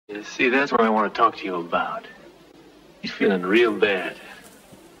You see, that's what I want to talk to you about. He's feeling real bad.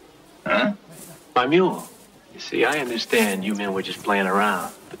 Huh? My mule. You see, I understand you men were just playing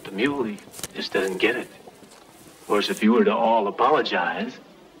around, but the mule, he just doesn't get it. Of course, if you were to all apologize...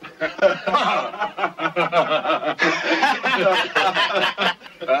 I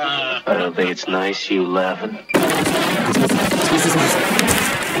don't think it's nice you laughing.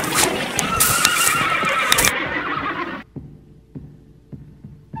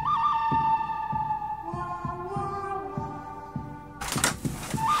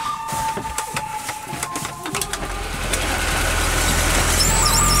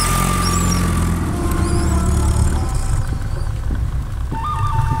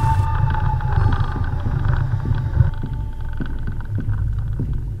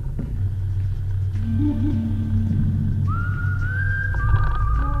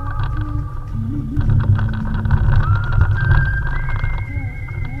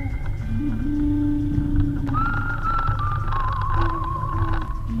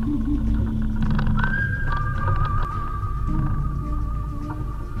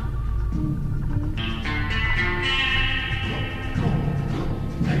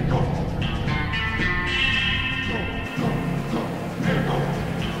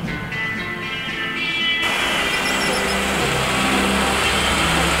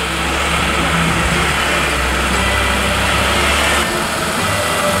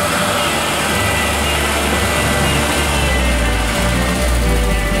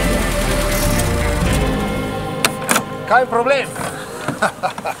 Kein Problem.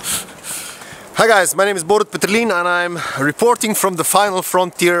 Hi guys, my name is Borut Petrlin and I'm reporting from the final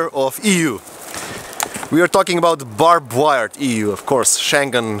frontier of EU. We are talking about barbed wired EU, of course,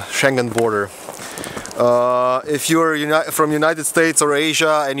 Schengen border. If you're from United States or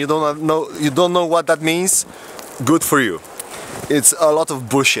Asia and you don't know what that means, good for you. It's a lot of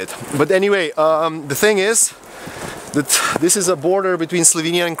bullshit. But anyway, the thing is that this is a border between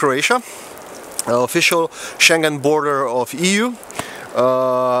Slovenia and Croatia. Official Schengen border of EU,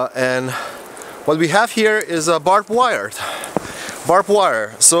 and what we have here is a barbed wire.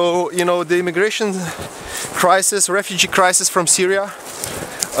 So you know, the immigration crisis, refugee crisis from Syria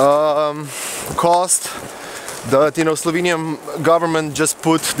caused that, you know, Slovenian government just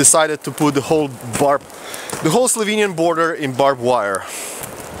decided to put the whole Slovenian border in barbed wire,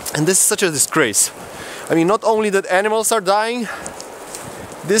 and this is such a disgrace. I mean, not only that animals are dying.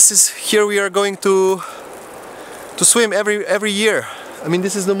 Here we are going to swim every year. I mean,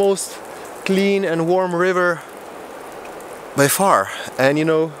 this is the most clean and warm river by far, and you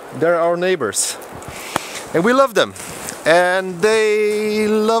know, they're our neighbors and we love them and they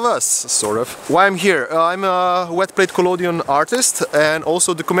love us, sort of. Why I'm here? I'm a wet plate collodion artist and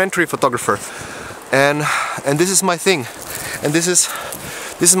also documentary photographer, and this is my thing, and this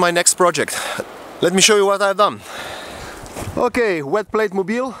is my next project. Let me show you what I've done. Okay, wet plate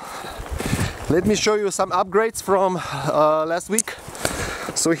mobile. Let me show you some upgrades from last week.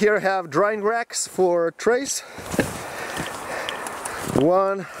 So here I have drying racks for trays.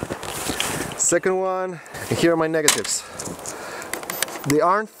 One, second one, and here are my negatives. They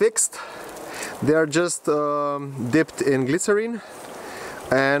aren't fixed. They are just dipped in glycerin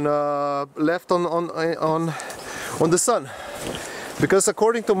and left on the sun. Because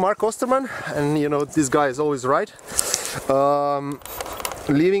according to Mark Osterman, and you know, this guy is always right,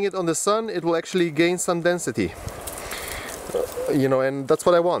 leaving it on the sun, it will actually gain some density. You know, and that's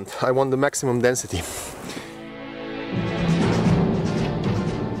what I want. I want the maximum density.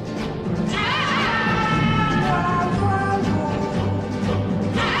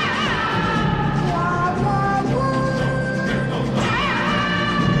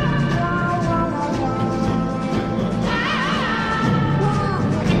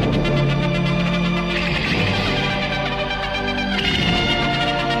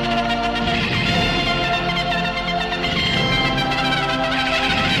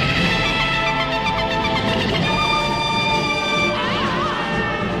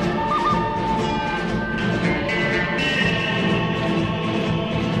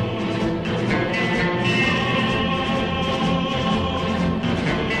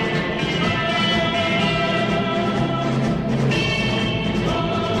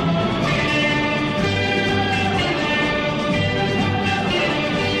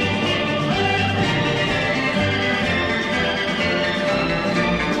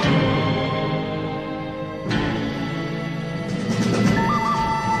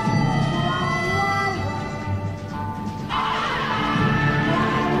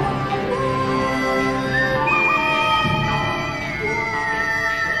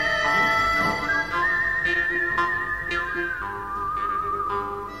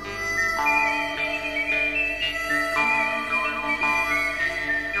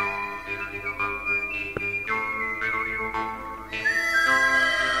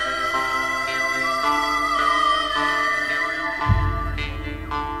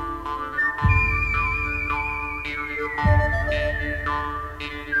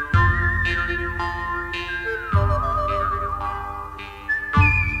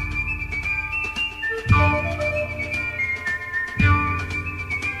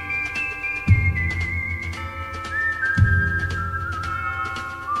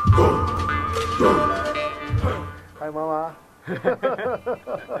 Hi, Mama.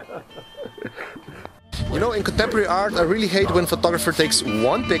 You know, in contemporary art, I really hate when photographer takes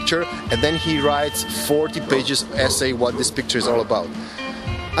one picture and then he writes 40 pages essay what this picture is all about.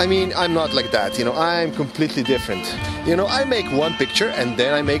 I mean, I'm not like that, you know, I'm completely different. You know, I make one picture and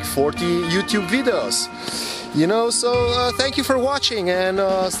then I make 40 YouTube videos. You know, so thank you for watching and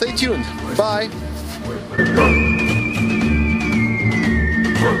stay tuned. Bye!